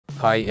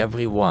Hi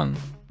everyone!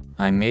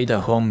 I made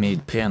a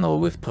homemade panel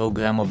with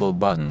programmable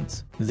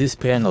buttons. This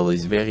panel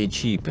is very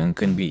cheap and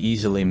can be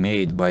easily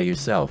made by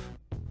yourself.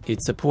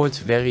 It supports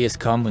various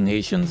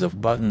combinations of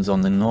buttons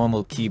on the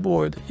normal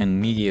keyboard and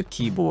media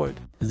keyboard.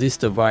 This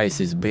device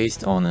is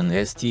based on an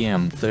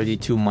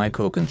STM32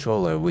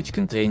 microcontroller which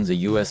contains a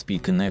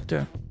USB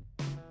connector.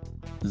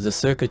 The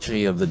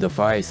circuitry of the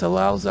device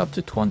allows up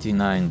to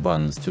 29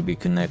 buttons to be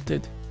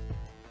connected.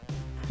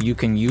 You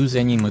can use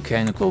any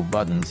mechanical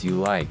buttons you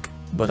like,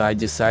 but I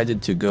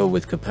decided to go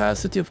with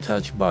capacitive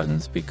touch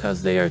buttons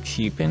because they are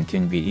cheap and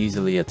can be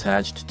easily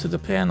attached to the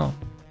panel.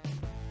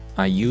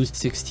 I used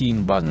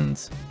 16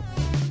 buttons.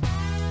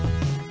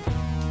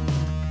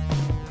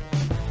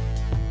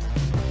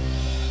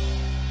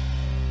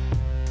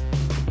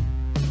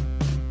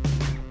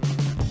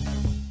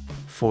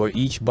 For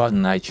each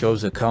button I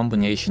chose a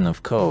combination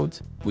of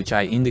codes, which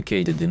I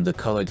indicated in the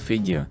colored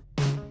figure.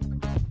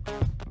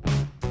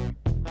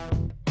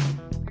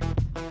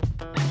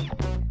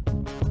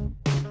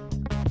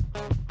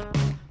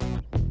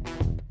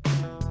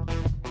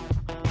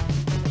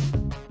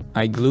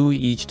 I glue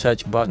each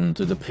touch button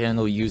to the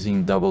panel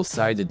using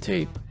double-sided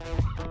tape.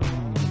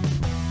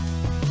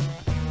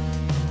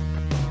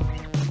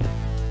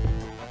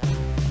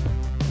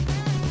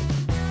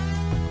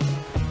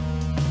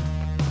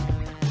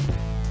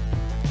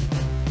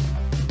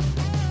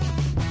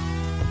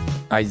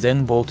 I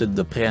then bolted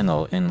the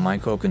panel and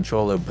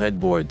microcontroller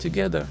breadboard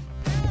together.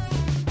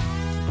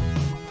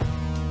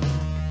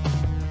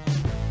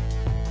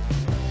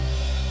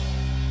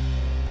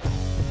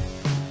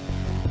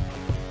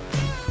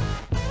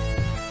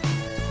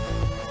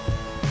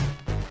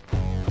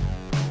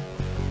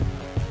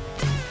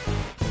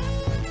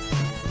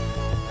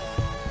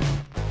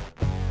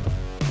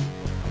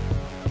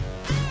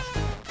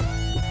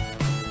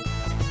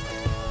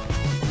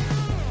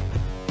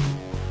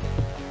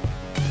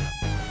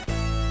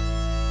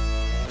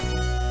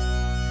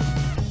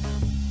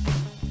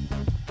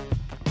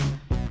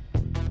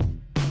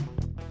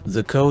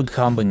 The code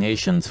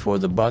combinations for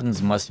the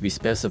buttons must be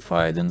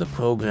specified in the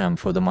program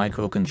for the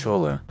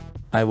microcontroller.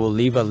 I will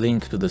leave a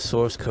link to the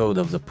source code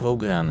of the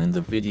program in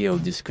the video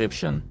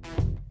description.